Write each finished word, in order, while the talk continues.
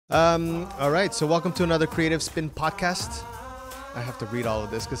All right, so welcome to another Creative Spin podcast. I have to read all of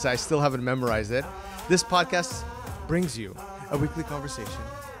this because I still haven't memorized it. This podcast brings you a weekly conversation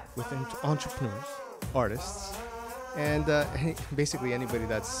with entrepreneurs, artists, and basically anybody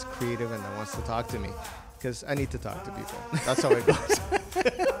that's creative and that wants to talk to me, because I need to talk to people. That's how it goes.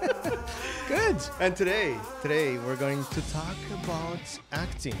 Good. And today we're going to talk about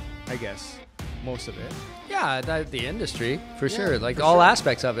acting, I guess. Most of it. Yeah, the industry, for sure. Like all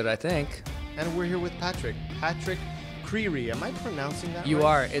aspects of it, I think. And we're here with Patrick Creery. Am I pronouncing that right? You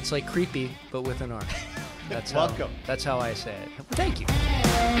are. It's like creepy, but with an R. That's Welcome. That's how I say it. Thank you.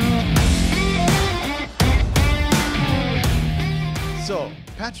 So,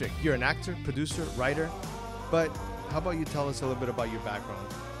 Patrick, you're an actor, producer, writer, but how about you tell us a little bit about your background?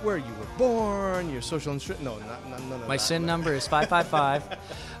 Where you were born, your social none of that. My SIN number is 555.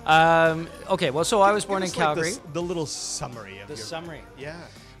 Okay, well, so I was born in Calgary. The little summary of the summary. Yeah.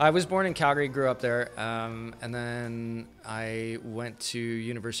 I was born in Calgary, grew up there, and then I went to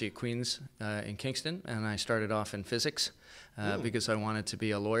University of Queens in Kingston, and I started off in physics because I wanted to be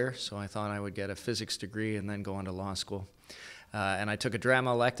a lawyer, so I thought I would get a physics degree and then go on to law school. And I took a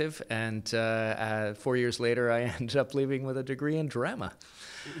drama elective, and 4 years later, I ended up leaving with a degree in drama.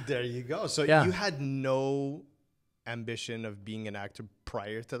 There you go. So you had no ambition of being an actor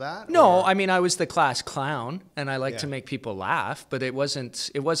prior to that? No, or? I mean, I was the class clown, and I like to make people laugh, but I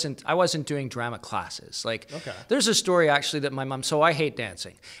wasn't doing drama classes. Like, there's a story actually that my mom, so I hate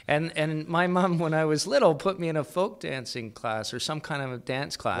dancing, and my mom, when I was little, put me in a folk dancing class or some kind of a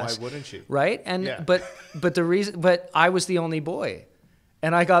dance class. Why wouldn't she? Right? And but I was the only boy.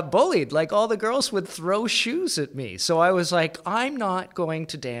 And I got bullied. Like, all the girls would throw shoes at me. So I was like, I'm not going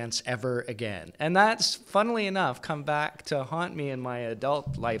to dance ever again. And that's, funnily enough, come back to haunt me in my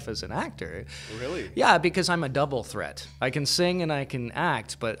adult life as an actor. Really? Yeah, because I'm a double threat. I can sing and I can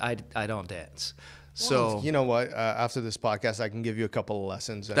act, but I don't dance. So you know what? After this podcast, I can give you a couple of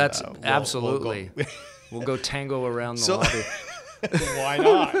lessons. And, that's absolutely. We'll go tango around the lobby. Why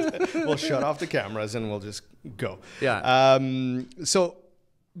not? We'll shut off the cameras and we'll just go. Yeah. So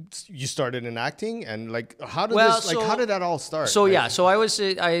you started in acting, and how did that all start? So so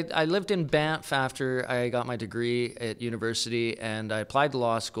I lived in Banff after I got my degree at university, and I applied to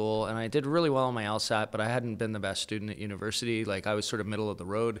law school, and I did really well on my LSAT, but I hadn't been the best student at university. Like, I was sort of middle of the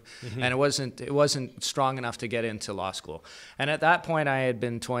road, and it wasn't strong enough to get into law school. And at that point, I had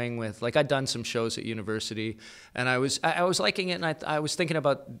been toying with, like, I'd done some shows at university, and I was liking it, and I was thinking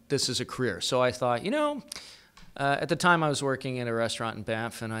about this as a career. So I thought, at the time, I was working at a restaurant in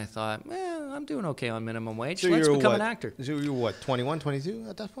Banff, and I thought, I'm doing okay on minimum wage. So let's become an actor. So you were what, 21, 22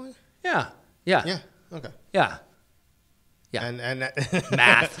 at that point? Yeah. Yeah. Okay. Yeah. Yeah. And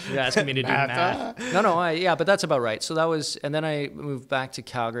math. You're asking me to do math. No, but that's about right. So that was, and then I moved back to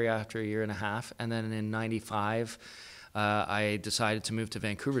Calgary after a year and a half, and then in '95, I decided to move to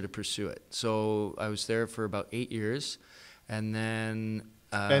Vancouver to pursue it. So I was there for about 8 years, and then.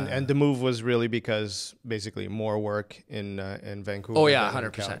 And the move was really because basically more work in Vancouver. Oh yeah,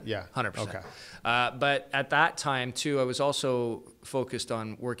 100%. Yeah, 100%. Okay. But at that time too, I was also focused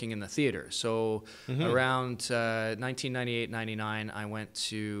on working in the theater. So around 1998-99, I went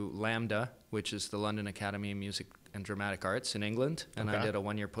to LAMDA, which is the London Academy of Music and Dramatic Arts in England, and I did a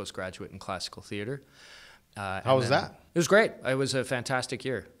 1-year postgraduate in classical theater. How was that? It was great. It was a fantastic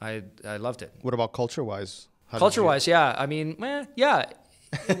year. I loved it. What about culture-wise? Culture-wise, yeah. I mean, yeah.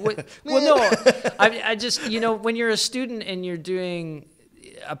 Well, no, I just, when you're a student and you're doing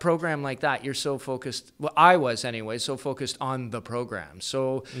a program like that, you're so focused. Well, I was anyway, so focused on the program.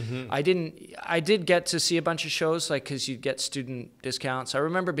 So I did get to see a bunch of shows, like, because you'd get student discounts. I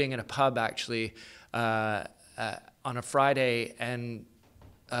remember being in a pub actually on a Friday, and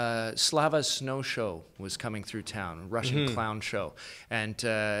Slava's Snow Show was coming through town, a Russian clown show. And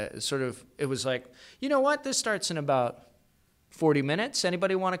it was like, you know what, this starts in about 40 minutes.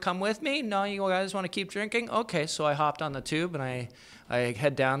 Anybody want to come with me? No, you guys want to keep drinking? Okay, so I hopped on the tube and I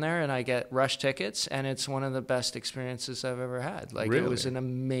head down there and I get rush tickets, and it's one of the best experiences I've ever had. Like, really? It was an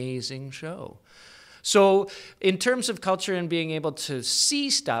amazing show. So in terms of culture and being able to see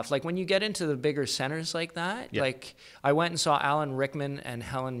stuff, like when you get into the bigger centers like that, like I went and saw Alan Rickman and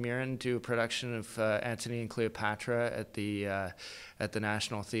Helen Mirren do a production of Antony and Cleopatra at the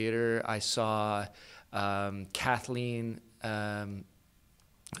National Theatre. I saw Kathleen,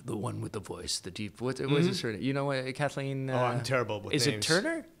 the one with the voice, the deep, what's her name? You know what, Kathleen? Oh, I'm terrible with names. Is it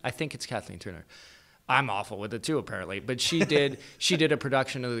Turner? I think it's Kathleen Turner. I'm awful with it too, apparently. But she did a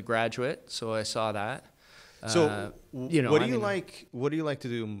production of The Graduate, so I saw that. So, You know, what do you like? What do you like to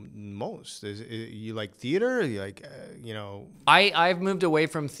do most? You like theater? You like, I've moved away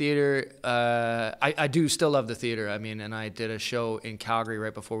from theater. I do still love the theater. I mean, and I did a show in Calgary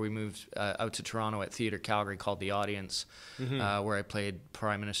right before we moved out to Toronto at Theatre Calgary called The Audience, where I played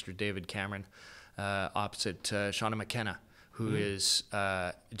Prime Minister David Cameron opposite Shauna McKenna, who is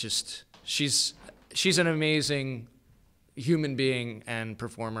just she's an amazing human being and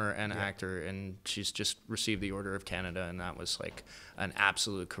performer and actor, and she's just received the Order of Canada, and that was like an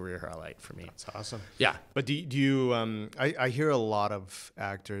absolute career highlight for me. That's awesome. Yeah. But do you? I hear a lot of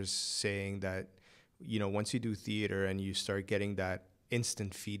actors saying that, once you do theater and you start getting that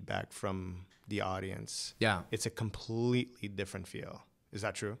instant feedback from the audience, it's a completely different feel. Is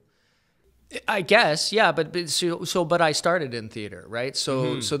that true? I guess, yeah, but I started in theater, right?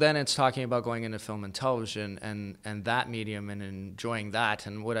 So then it's talking about going into film and television and that medium and enjoying that.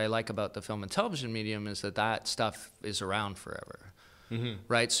 And what I like about the film and television medium is that stuff is around forever,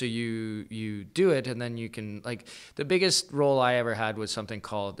 right? So you do it, and then you can, like, the biggest role I ever had was something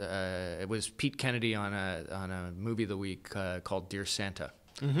called it was Pete Kennedy on a movie of the week called Dear Santa.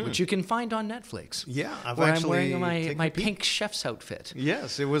 Which you can find on Netflix. Yeah, I'm wearing my pink chef's outfit.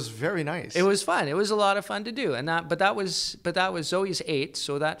 Yes, it was very nice. It was fun. It was a lot of fun to do, and that was Zoe's 8,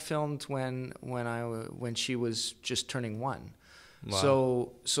 so that filmed when she was just turning 1. Wow.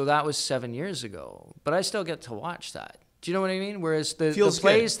 So that was 7 years ago. But I still get to watch that. Do you know what I mean? Whereas the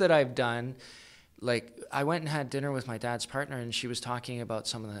plays that I've done, like, I went and had dinner with my dad's partner, and she was talking about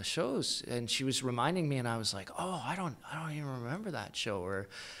some of the shows, and she was reminding me, and I was like, oh, I don't even remember that show, or,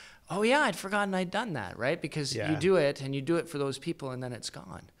 oh yeah, I'd forgotten I'd done that, right? Because you do it, and you do it for those people, and then it's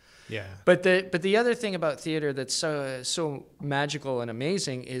gone. Yeah. But the other thing about theater that's so magical and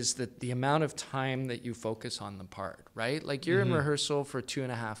amazing is that the amount of time that you focus on the part, right? Like, you're in rehearsal for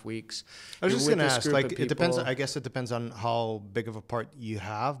 2.5 weeks. I was just going to ask, like, it depends. I guess it depends on how big of a part you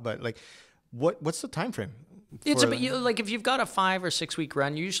have, but, like, what's the time frame? It's like, if you've got a 5 or 6 week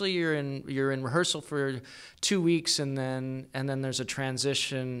run, usually you're in rehearsal for 2 weeks, and then there's a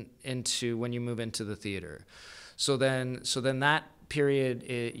transition into when you move into the theater. So then that period,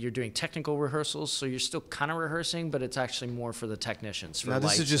 you're doing technical rehearsals, so you're still kind of rehearsing, but it's actually more for the technicians. Now,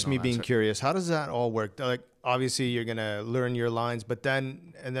 this is just me being curious. How does that all work? Like, obviously you're gonna learn your lines, but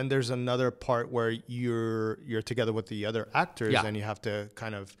then there's another part where you're together with the other actors, and you have to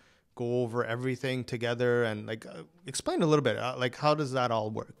kind of go over everything together, and, like, explain a little bit, like, how does that all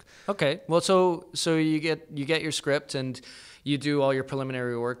work? Okay, well, so you get your script, and you do all your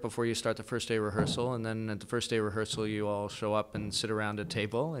preliminary work before you start the first day rehearsal, and then at the first day rehearsal, you all show up and sit around a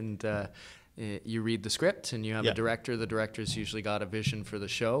table, and you read the script, and you have a director. The director's usually got a vision for the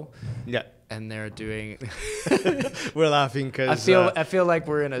show. Yeah. And they're doing. We're laughing because I feel like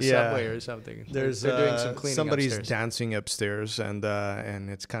we're in a subway or something. They're doing some cleaning. Somebody's upstairs. Dancing upstairs, and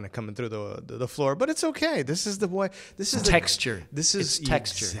it's kind of coming through the floor, but it's okay. This is the way. This is texture. It's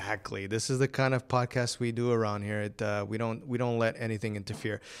texture. Exactly. This is the kind of podcast we do around here. We don't let anything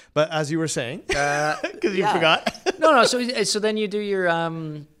interfere. But as you were saying, because you forgot. No. So then you do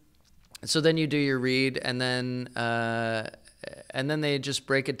your read, and then they just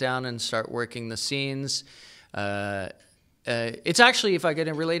break it down and start working the scenes. It's actually, if I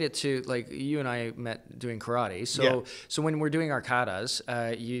can relate it to, like, you and I met doing karate. So when we're doing our katas,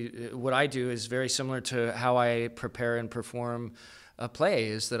 what I do is very similar to how I prepare and perform a play,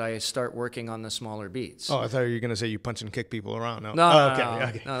 is that I start working on the smaller beats. Oh, I thought you were going to say you punch and kick people around. No,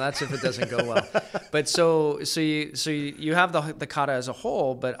 that's if it doesn't go well. But so you have the kata as a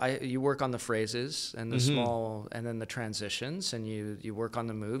whole, but you work on the phrases and the small, and then the transitions, and you work on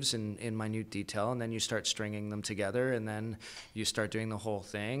the moves in minute detail, and then you start stringing them together, and then you start doing the whole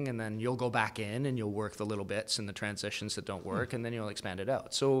thing, and then you'll go back in and you'll work the little bits and the transitions that don't work, and then you'll expand it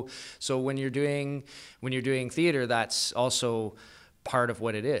out. So when you're doing theater, that's also part of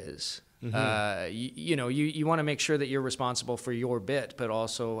what it is. You want to make sure that you're responsible for your bit, but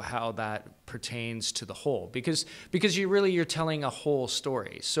also how that pertains to the whole, because you're telling a whole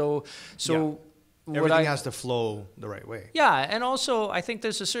story. So everything has to flow the right way. Yeah, and also I think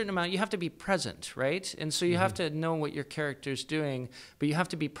there's a certain amount, you have to be present, right? And so you have to know what your character's doing, but you have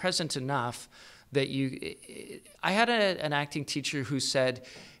to be present enough that I had an acting teacher who said,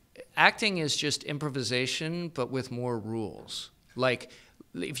 acting is just improvisation, but with more rules. Like,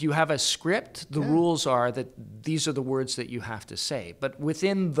 if you have a script, the rules are that these are the words that you have to say. But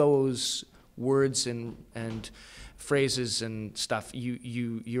within those words and phrases and stuff,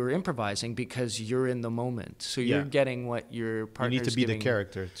 you're improvising because you're in the moment. So you're getting what your partner's You need to be giving. the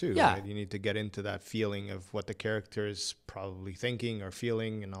character too. Yeah. Right? You need to get into that feeling of what the character is probably thinking or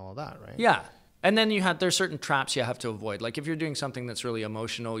feeling and all of that, right? Yeah. And then there's certain traps you have to avoid. Like if you're doing something that's really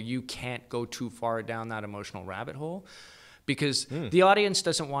emotional, you can't go too far down that emotional rabbit hole because the audience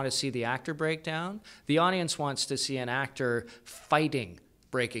doesn't want to see the actor break down. The audience wants to see an actor fighting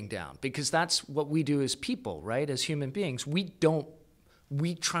breaking down because that's what we do as people, right? As human beings,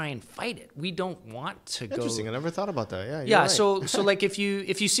 we try and fight it. We don't want to go. Interesting. I never thought about that. Yeah. Yeah. Right. So like if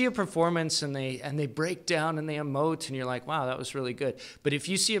you see a performance and they break down and they emote and you're like, wow, that was really good. But if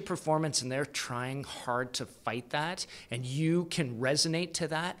you see a performance and they're trying hard to fight that and you can resonate to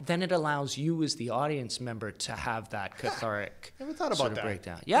that, then it allows you as the audience member to have that cathartic Never thought about sort of that.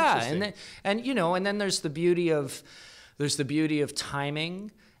 breakdown. Yeah. And then there's the beauty of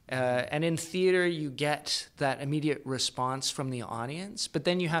timing. And in theater, you get that immediate response from the audience. But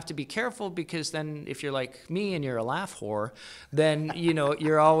then you have to be careful because then if you're like me and you're a laugh whore, then,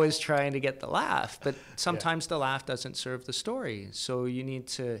 you're always trying to get the laugh. But sometimes the laugh doesn't serve the story. So you need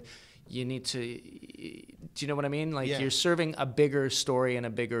to, do you know what I mean? Like you're serving a bigger story and a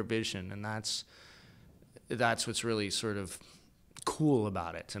bigger vision. And that's what's really sort of cool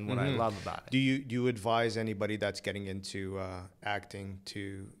about it and what I love about it. Do you advise anybody that's getting into acting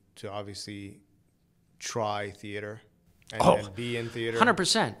to obviously try theater and be in theater?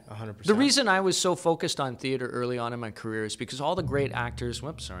 100%. 100%. The reason I was so focused on theater early on in my career is because all the great actors,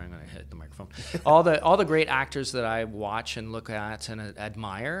 whoops, sorry, I'm going to hit the microphone. all the great actors that I watch and look at and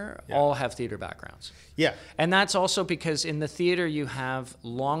admire all have theater backgrounds. Yeah. And that's also because in the theater you have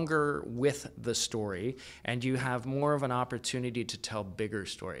longer with the story and you have more of an opportunity to tell bigger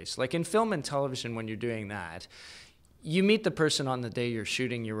stories. Like in film and television, when you're doing that, you meet the person on the day you're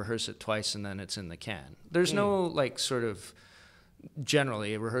shooting, you rehearse it twice, and then it's in the can. There's no, like, sort of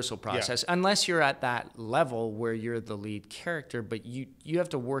generally a rehearsal process, unless you're at that level where you're the lead character, but you have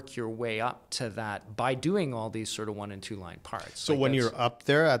to work your way up to that by doing all these sort of 1 and 2 line parts. So when you're up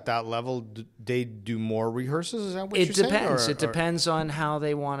there at that level, they do more rehearsals? Is that what you're saying? It depends. It depends on how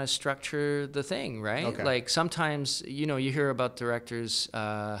they want to structure the thing, right? Okay. Like sometimes, you hear about directors...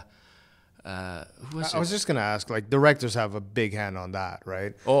 I was just going to ask, like, directors have a big hand on that,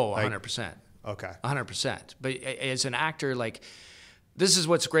 right? Oh, like, 100%. Okay. 100%. But as an actor, like, this is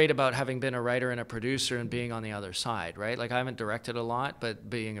what's great about having been a writer and a producer and being on the other side, right? Like, I haven't directed a lot,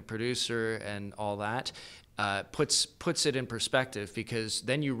 but being a producer and all that puts it in perspective because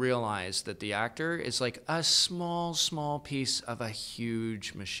then you realize that the actor is like a small piece of a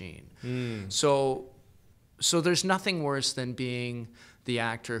huge machine. So there's nothing worse than being the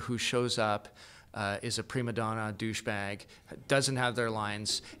actor who shows up, is a prima donna, douchebag, doesn't have their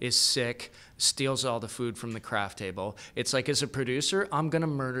lines, is sick, steals all the food from the craft table. It's like, as a producer, I'm going to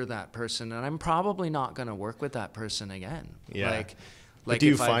murder that person, and I'm probably not going to work with that person again. Yeah. Like do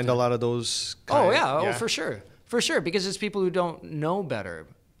you find a lot of those? Oh, for sure. For sure, because it's people who don't know better.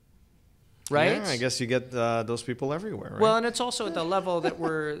 Right? Yeah, I guess you get those people everywhere, right? Well, and it's also at the level that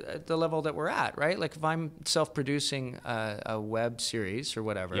we're at, right? Like if I'm self-producing a web series or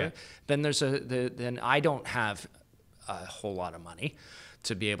whatever, then then I don't have a whole lot of money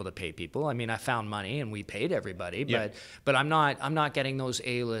to be able to pay people. I mean, I found money and we paid everybody, but I'm not getting those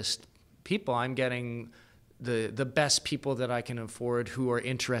A-list people. I'm getting the best people that I can afford who are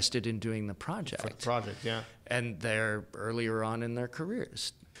interested in doing the project. For the project, yeah. And they're earlier on in their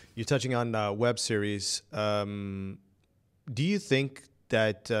careers. You're touching on web series. Do you think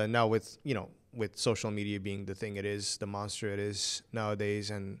that now with social media being the thing it is, the monster it is nowadays,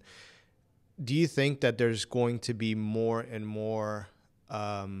 and do you think that there's going to be more and more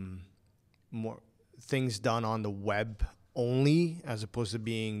things done on the web only as opposed to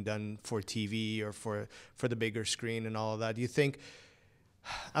being done for TV or for the bigger screen and all of that? Do you think,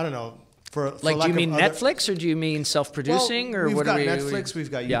 I don't know, for do you mean Netflix or do you mean self-producing? Well, or what? We've got Netflix,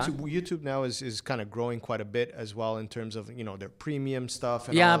 we've got YouTube. YouTube now is kind of growing quite a bit as well in terms of their premium stuff.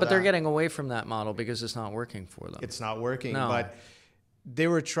 And all but that. they're getting away from that model because it's not working for them. It's not working, No. but they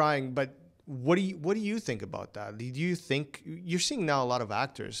were trying. But what do you think about that? Do you think you're seeing now a lot of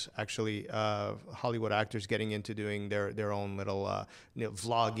actors, actually, Hollywood actors, getting into doing their own little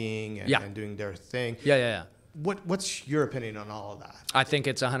vlogging and doing their thing? Yeah. What's your opinion on all of that? I think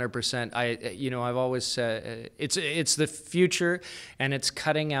it's 100%. I've always said it's the future, and it's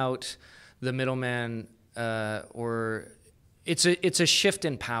cutting out the middleman, or it's a shift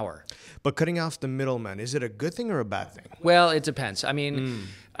in power. But cutting off the middleman, is it a good thing or a bad thing? Well, it depends. I mean,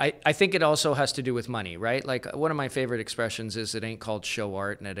 I think it also has to do with money, right? Like one of my favorite expressions is it ain't called show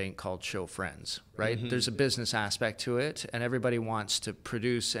art and it ain't called show friends, right? Mm-hmm. There's a business aspect to it, and everybody wants to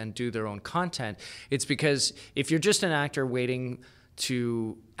produce and do their own content. It's because if you're just an actor waiting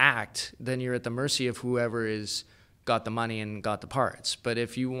to act, then you're at the mercy of whoever is got the money and got the parts. But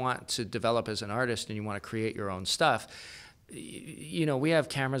if you want to develop as an artist and you want to create your own stuff, you know, we have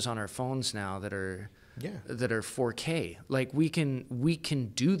cameras on our phones now that are 4K. Like we can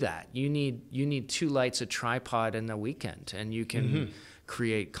do that. You need 2 lights, a tripod, and a weekend, and you can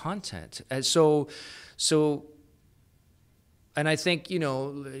create content. And so, and I think, you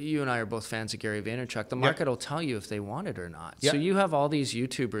know, you and I are both fans of Gary Vaynerchuk. The market will tell you if they want it or not. So you have all these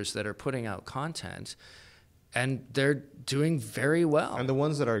YouTubers that are putting out content, and they're doing very well. And the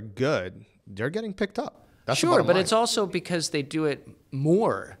ones that are good, they're getting picked up. That's sure, but it's also because they do it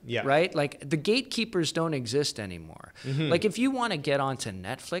more, right? Like the gatekeepers don't exist anymore. Like if you want to get onto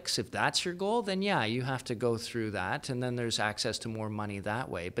Netflix, if that's your goal, then yeah, you have to go through that, and then there's access to more money that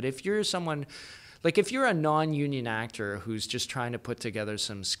way. But if you're someone, like if you're a non-union actor who's just trying to put together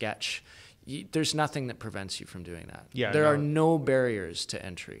some sketch, there's nothing that prevents you from doing that. There are no barriers to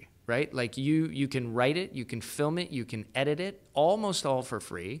entry. Right? Like you can write it, you can film it, you can edit it, almost all for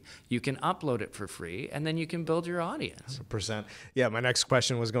free. You can upload it for free, and then you can build your audience. 100%. Yeah, my next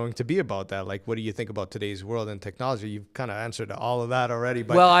question was going to be about that. Like, what do you think about today's world and technology? You've kind of answered all of that already.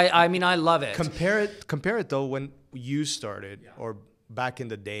 But well, I mean, I love it. Compare it though when you started, or back in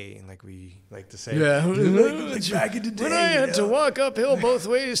the day, like we like to say. Yeah. Like back in the day. When I had to walk uphill both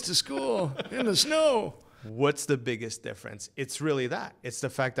ways to school in the snow. What's the biggest difference? It's really that. It's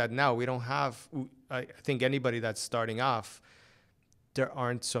the fact that now we don't have, I think anybody that's starting off, there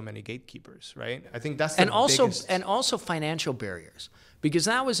aren't so many gatekeepers, right? I think that's the biggest. And also financial barriers, because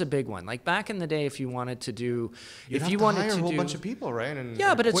that was a big one. Like back in the day, if you wanted to do, You'd have to hire a whole bunch of people, right? And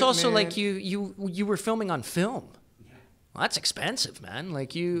but it's also like you were filming on film. Well, that's expensive, man.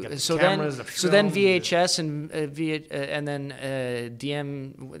 Like so then VHS and then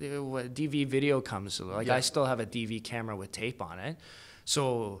DV video comes. Like I still have a DV camera with tape on it,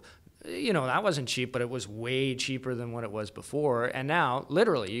 so you know that wasn't cheap, but it was way cheaper than what it was before. And now,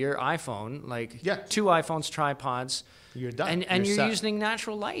 literally, your iPhone, like 2 iPhones, tripods, you're done, and you're using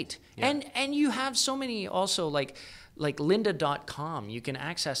natural light, and you have so many also like lynda.com, you can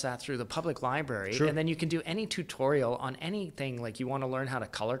access that through the public library. And then you can do any tutorial on anything. Like you want to learn how to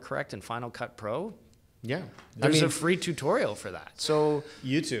color correct in Final Cut Pro. There's a free tutorial for that. So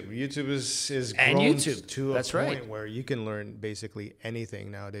YouTube is grown to a point where you can learn basically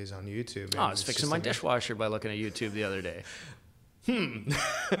anything nowadays on YouTube. I was fixing my dishwasher by looking at YouTube the other day. How did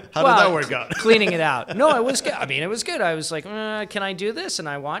that work out? Cleaning it out. No, it was good. I mean, it was good. I was like, can I do this? And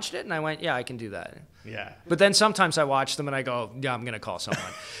I watched it and I went, yeah, I can do that. Yeah. But then sometimes I watch them and I go, yeah, I'm going to call someone.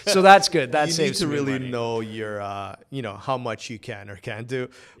 So that's good. That saves me money. You need to really know your, you know, how much you can or can't do.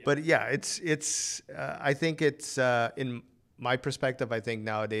 But yeah, it's. I think it's in my perspective. I think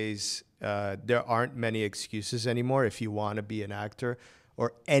nowadays there aren't many excuses anymore if you want to be an actor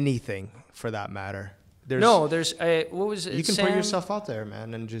or anything for that matter. There's what was it? You can put yourself out there,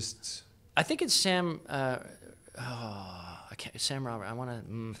 man, and just. I think it's Sam. Sam Robert. I want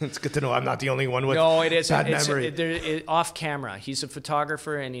to. It's good to know I'm not the only one with. No, it is bad memory. Off camera. He's a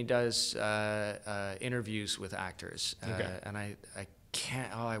photographer and he does interviews with actors. And I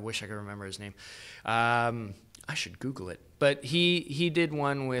can't. Oh, I wish I could remember his name. I should Google it. But he did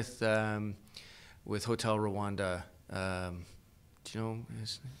one with Hotel Rwanda. Do you know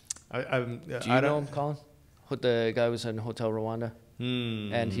his name? Do you know him, Colin? The guy was in Hotel Rwanda,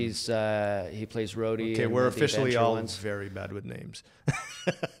 and he plays Rhodey. Okay, we're officially all very bad with names.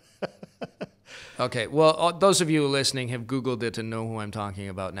 Okay, well, those of you listening have Googled it and know who I'm talking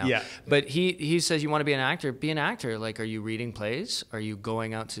about now. Yeah. But he says you want to be an actor. Be an actor. Like, are you reading plays? Are you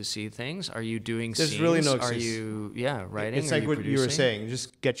going out to see things? Are you doing scenes? There's really no excuse. Are you writing? It's like what you were saying.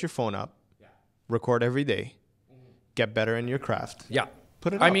 Just get your phone up, record every day, get better in your craft. Yeah.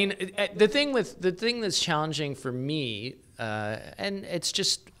 Put it out. I mean, the thing that's challenging for me, and it's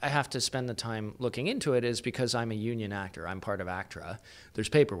just I have to spend the time looking into it, is because I'm a union actor. I'm part of ACTRA. There's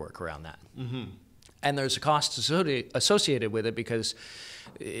paperwork around that. And there's a cost associated with it because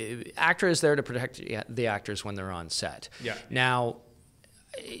ACTRA is there to protect the actors when they're on set. Yeah. Now,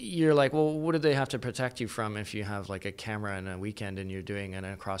 you're like, well, what do they have to protect you from if you have like a camera and a weekend and you're doing an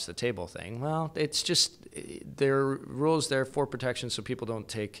across the table thing? Well, it's just there are rules there for protection so people don't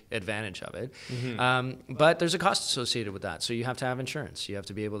take advantage of it. But there's a cost associated with that. So you have to have insurance. You have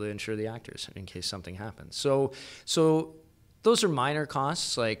to be able to insure the actors in case something happens. So those are minor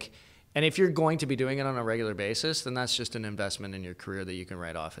costs, like. And if you're going to be doing it on a regular basis, then that's just an investment in your career that you can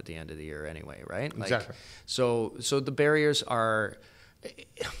write off at the end of the year anyway, right? Like, exactly. So the barriers are,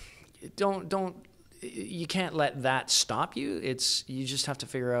 you can't let that stop you. You just have to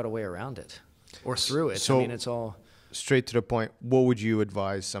figure out a way around it or through it. So, I mean, it's all straight to the point. What would you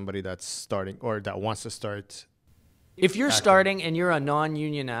advise somebody that's starting or that wants to start If you're acting. starting and you're a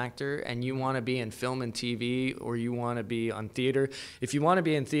non-union actor and you want to be in film and TV, or you want to be on theater, if you want to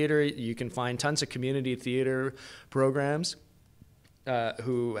be in theater, you can find tons of community theater programs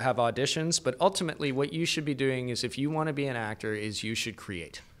who have auditions. But ultimately, what you should be doing is, if you want to be an actor, is you should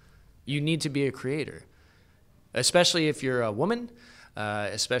create. You need to be a creator, especially if you're a woman.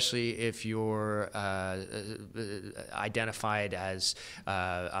 Especially if you're identified as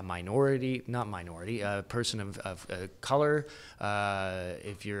a person of color,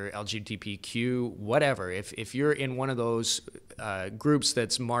 if you're LGBTQ, whatever. If you're in one of those groups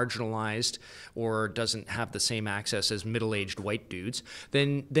that's marginalized or doesn't have the same access as middle-aged white dudes,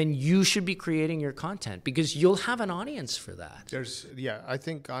 then you should be creating your content, because you'll have an audience for that. I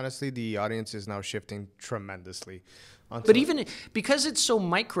think honestly the audience is now shifting tremendously. But even because it's so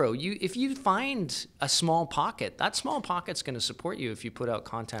micro, if you find a small pocket, that small pocket's going to support you if you put out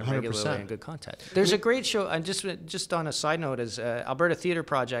content 100%. regularly and good content. There's a great show. And just on a side note, is Alberta Theatre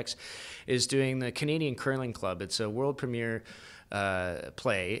Projects is doing the Canadian Curling Club. It's a world premiere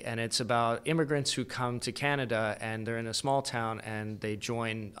play, and it's about immigrants who come to Canada, and they're in a small town, and they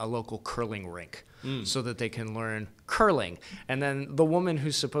join a local curling rink. So that they can learn curling. And then the woman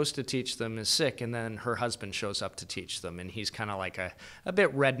who's supposed to teach them is sick, and then her husband shows up to teach them, and he's kind of like a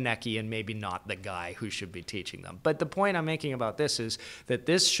bit rednecky and maybe not the guy who should be teaching them. But the point I'm making about this is that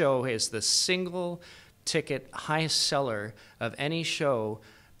this show is the single ticket highest seller of any show,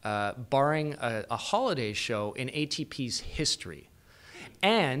 barring a holiday show, in ATP's history.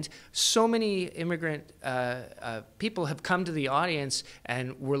 And so many immigrant people have come to the audience,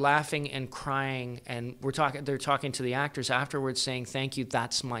 and we're laughing and crying, and they're talking to the actors afterwards saying, "Thank you,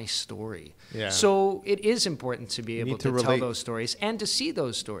 that's my story." Yeah. So it is important to be able to tell relate. those stories and to see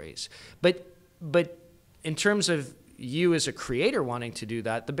those stories. But in terms of you as a creator wanting to do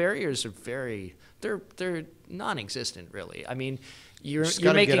that, the barriers are they're non-existent, really. I mean, you're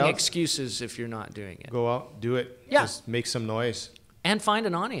making excuses if you're not doing it. Go out, do it. Yeah. Just make some noise. And find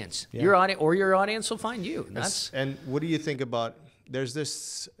an audience. Yeah. Your audience will find you. And what do you think about, there's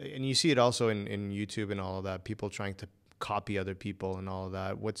this, and you see it also in YouTube and all of that, people trying to copy other people and all of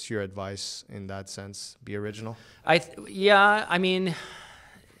that. What's your advice in that sense? Be original? I mean,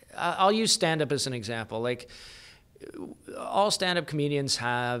 I'll use stand-up as an example. Like, all stand-up comedians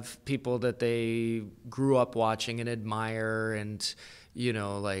have people that they grew up watching and admire, and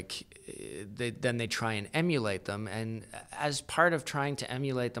then they try and emulate them. And as part of trying to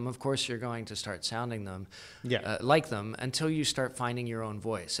emulate them, of course, you're going to start sounding them like them until you start finding your own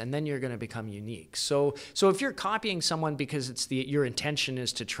voice, and then you're going to become unique. So if you're copying someone because your intention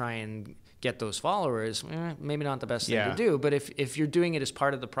is to try and get those followers, maybe not the best thing to do. But if you're doing it as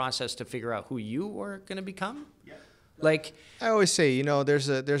part of the process to figure out who you are going to become, like I always say, there's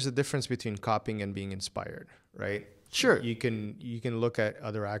a difference between copying and being inspired, right? Sure. You can look at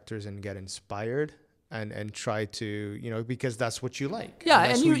other actors and get inspired and try to, because that's what you like. Yeah,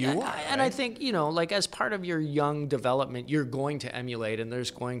 and that's who you are. And I think, like as part of your young development, you're going to emulate, and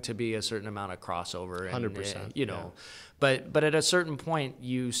there's going to be a certain amount of crossover. And, 100%. But at a certain point,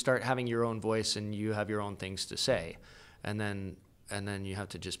 you start having your own voice, and you have your own things to say, and then you have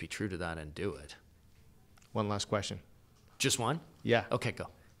to just be true to that and do it. One last question. Just one? Yeah. Okay, go.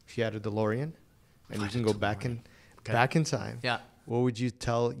 If you had a DeLorean and you can go back in time, what would you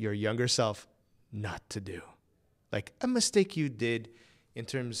tell your younger self not to do? Like a mistake you did in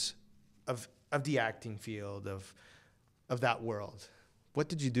terms of the acting field, of that world. What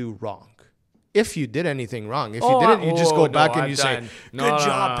did you do wrong? If you did anything wrong. If you didn't, you just go back and say, good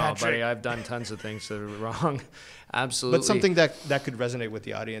job, Patrick. Buddy, I've done tons of things that are wrong. Absolutely. But something that could resonate with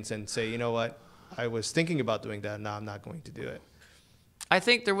the audience and say, you know what? I was thinking about doing that. Now I'm not going to do it. I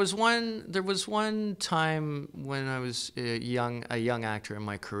think there was one time when I was a young actor in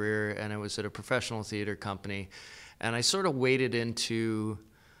my career, and I was at a professional theater company, and I sort of waded into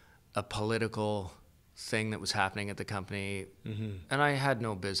a political thing that was happening at the company, and I had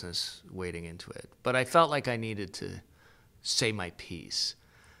no business wading into it, but I felt like I needed to say my piece,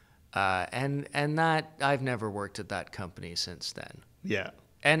 and that I've never worked at that company since then. Yeah.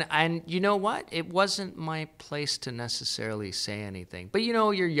 And you know what? It wasn't my place to necessarily say anything. But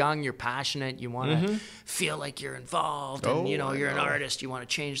you're young, you're passionate, you want to feel like you're involved, and you're an artist, you want to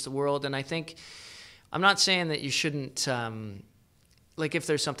change the world. And I think, I'm not saying that you shouldn't, like if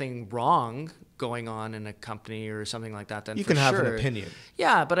there's something wrong going on in a company or something like that, then you can have an opinion.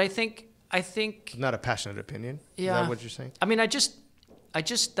 Yeah, but I think not a passionate opinion. Yeah. Is that what you're saying? I mean, I just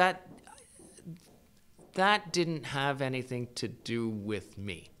that didn't have anything to do with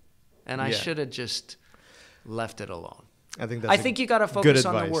me, and I should have just left it alone. I think you got to focus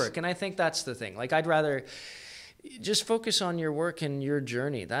on the work, and I think that's the thing. Like, I'd rather, just focus on your work and your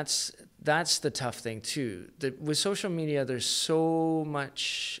journey. That's the tough thing too. With social media, there's so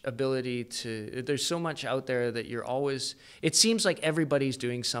much there's so much out there that you're always, it seems like everybody's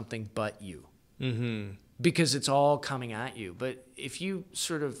doing something but you. Mm-hmm. Because it's all coming at you. But if you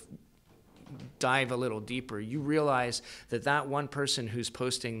sort of dive a little deeper, you realize that one person who's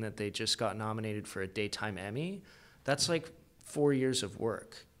posting that they just got nominated for a daytime Emmy, that's like 4 years of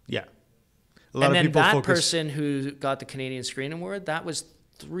work. Yeah. And then that person who got the Canadian Screen Award, that was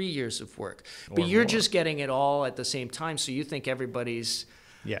 3 years of work. But you're just getting it all at the same time, so you think everybody's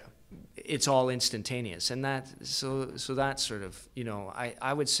it's all instantaneous. And so that's sort of,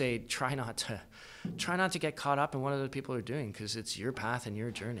 I would say try not to get caught up in what other people are doing, because it's your path and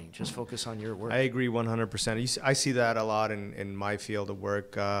your journey. Just focus on your work. I agree 100%. I see that a lot in my field of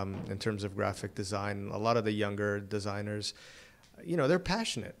work, in terms of graphic design. A lot of the younger designers, they're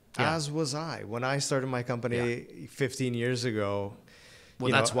passionate, as was I. When I started my company 15 years ago,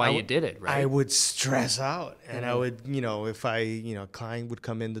 that's why you did it, right? I would stress out, and I would, if a client would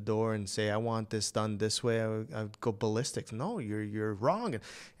come in the door and say, I want this done this way, I would go ballistic. No, you're wrong.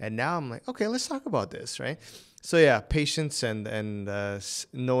 And now I'm like, okay, let's talk about this, right? So yeah, patience and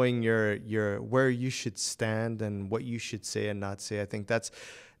knowing your where you should stand and what you should say and not say. I think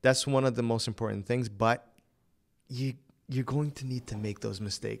that's one of the most important things. But you're going to need to make those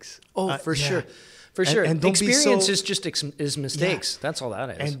mistakes. Oh, for sure. For sure. And experience is just mistakes. Yeah. That's all that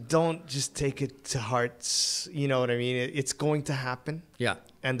is. And don't just take it to heart. You know what I mean? It's going to happen. Yeah.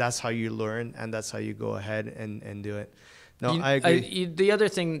 And that's how you learn, and that's how you go ahead and do it. No, I agree. The other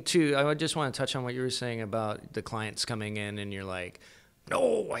thing, too, I just want to touch on what you were saying about the clients coming in and you're like,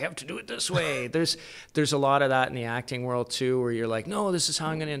 no, I have to do it this way. There's a lot of that in the acting world, too, where you're like, no, this is how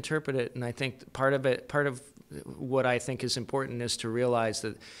I'm going to interpret it. And I think part of what I think is important is to realize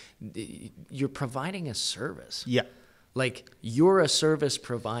that you're providing a service. Yeah. Like, you're a service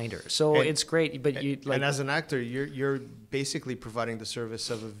provider. So it's great, but and as an actor, you're basically providing the service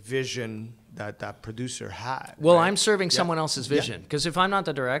of a vision that producer had. Well, right? I'm serving someone else's vision, because if I'm not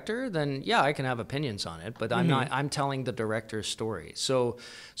the director, then I can have opinions on it, but I'm not. I'm telling the director's story. So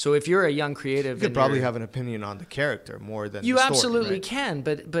if you're a young creative, you could probably have an opinion on the character more than you the story, absolutely right? can,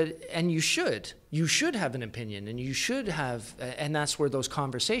 but and you should have an opinion, and you should have, and that's where those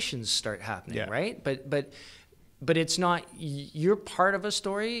conversations start happening, right? But it's not, you're part of a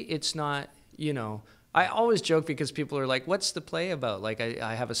story. It's not, I always joke because people are like, what's the play about? Like,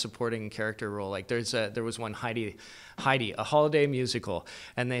 I have a supporting character role. Like, there was one, Heidi, a holiday musical.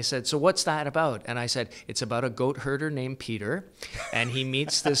 And they said, so what's that about? And I said, it's about a goat herder named Peter, and he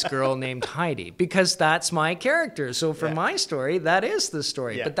meets this girl named Heidi, because that's my character. So for my story, that is the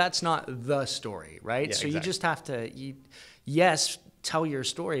story, but that's not the story, right? Yeah, so exactly. you just have to, tell your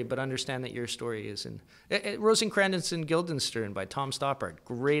story, but understand that your story is in Rosencrantz and Guildenstern by Tom Stoppard.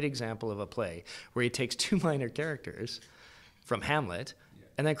 Great example of a play where he takes two minor characters from Hamlet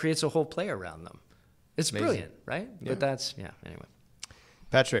and then creates a whole play around them. It's amazing. Brilliant, right? Yeah. But anyway.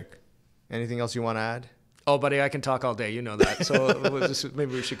 Patrick, anything else you want to add? Oh, buddy, I can talk all day. You know that. So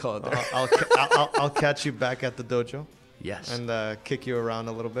maybe we should call it there. I'll catch you back at the dojo. Yes. And kick you around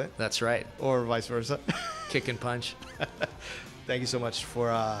a little bit. That's right. Or vice versa. Kick and punch. Thank you so much for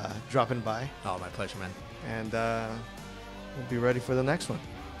dropping by. Oh, my pleasure, man. And we'll be ready for the next one.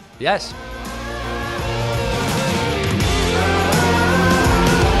 Yes.